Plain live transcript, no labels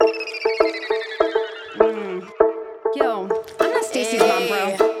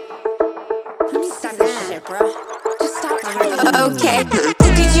okay.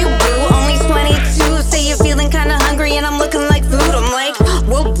 Look at you, boo, only 22. Say you're feeling kinda hungry and I'm looking like food. I'm like,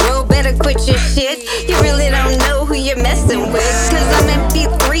 well, bro, better quit your shit. You really don't know who you're messing with. Cause I'm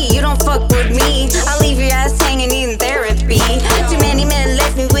MP3, you don't fuck with me. I'll leave your ass hanging needing therapy. Too many men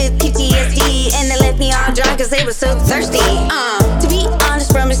left me with PTSD, and they left me all dry cause they were so thirsty. To be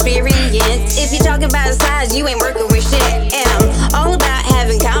honest from experience, if you're talking about size, you ain't working with shit. And I'm all about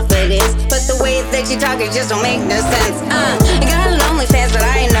having confidence, but the way that you talk, it just don't make no sense. You got an OnlyFans, but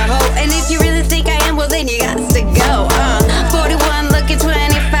I ain't no hoe. And if you really think I am, well then you got to go. 41 looking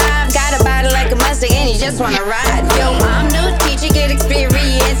 25, got a body like a Mustang and you just wanna ride. Yo, I'm no teacher, get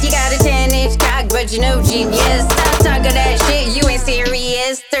experience. You got a 10-inch cock, but you know genius. Stop talking that shit, you ain't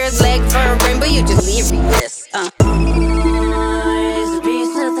serious. Third leg for a rainbow, you delirious.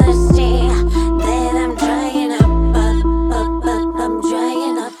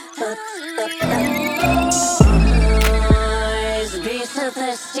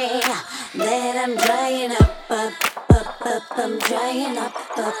 That I'm drying up, I'm drying up.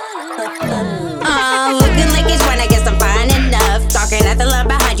 Looking like it's fine, I guess I'm fine enough. Talking at the line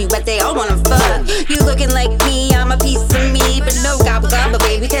behind you, but they all wanna fuck. You looking like me, I'm a piece of me, but no gobble gobble,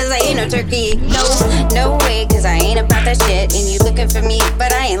 baby, cause I ain't no turkey. No way, cause I ain't about that shit. And you looking for me,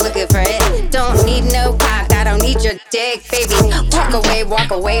 but I ain't looking for it. Don't need no cock, I don't need your dick, baby.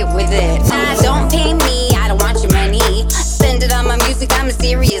 Walk away with it. Nah, don't pay me, I don't want your money. Spend it on my music, I'm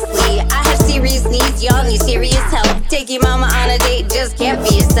seriously. I have serious needs, y'all need serious help. Take your mama on a date, just can't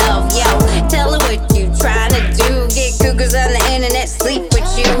be yourself. Yo, tell her what you tryna do. Get cougars on the internet, sleep with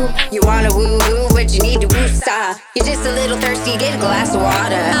you. You wanna woo-hoo, but you need to woo-saw. You're just a little thirsty, get a glass of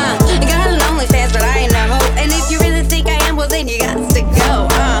water. You got an OnlyFans, but I ain't no hoe. And if you really think I am, well then you got to go.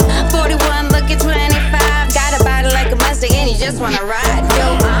 41 looking 25, got a body like a Mustang and you just wanna ride.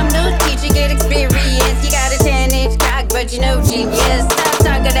 Yo, I'm no teacher, get experience. You got a 10-inch cock, but you know genius. Stop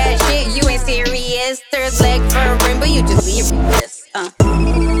talking that shit, you ain't serious. Third leg for a rainbow, you delirious.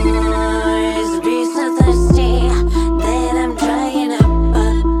 Be so thirsty that I'm drying up,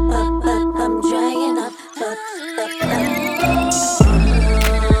 I'm drying up.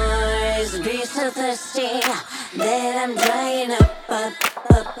 Be so thirsty that I'm drying up,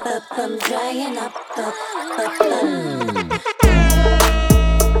 I'm drying up.